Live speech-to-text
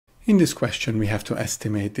In this question we have to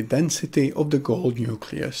estimate the density of the gold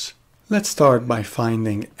nucleus. Let's start by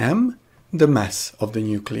finding m, the mass of the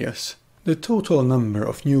nucleus. The total number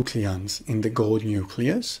of nucleons in the gold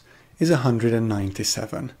nucleus is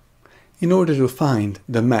 197. In order to find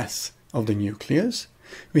the mass of the nucleus,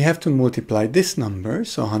 we have to multiply this number,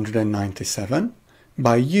 so 197,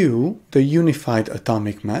 by U, the unified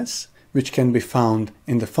atomic mass, which can be found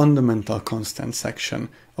in the fundamental constant section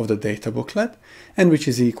of the data booklet, and which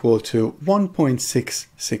is equal to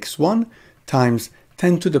 1.661 times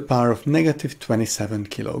 10 to the power of negative 27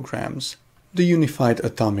 kilograms. The unified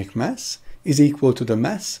atomic mass is equal to the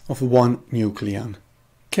mass of one nucleon.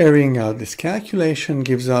 Carrying out this calculation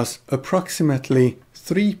gives us approximately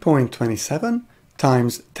 3.27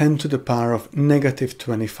 times 10 to the power of negative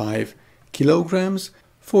 25 kilograms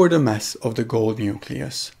for the mass of the gold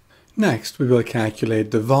nucleus. Next, we will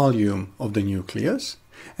calculate the volume of the nucleus,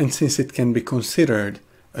 and since it can be considered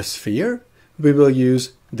a sphere, we will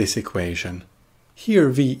use this equation. Here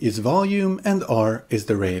V is volume and R is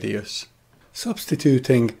the radius.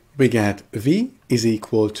 Substituting, we get V is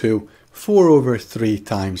equal to 4 over 3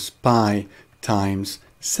 times pi times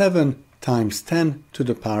 7 times 10 to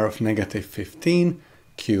the power of negative 15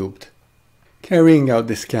 cubed. Carrying out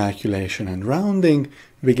this calculation and rounding,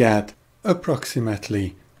 we get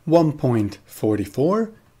approximately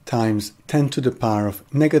 1.44 times 10 to the power of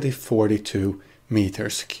negative 42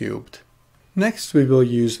 meters cubed. Next, we will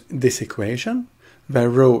use this equation, where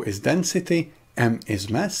ρ is density, m is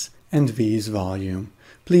mass, and V is volume.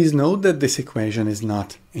 Please note that this equation is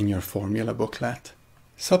not in your formula booklet.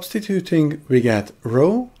 Substituting, we get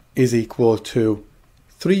ρ is equal to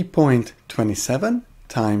 3.27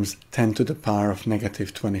 times 10 to the power of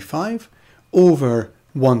negative 25 over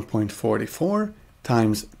 1.44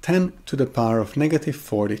 times 10 to the power of negative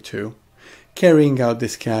 42. Carrying out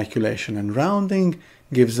this calculation and rounding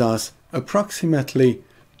gives us approximately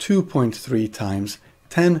 2.3 times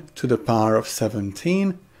 10 to the power of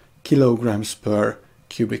 17 kilograms per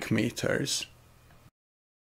cubic meters.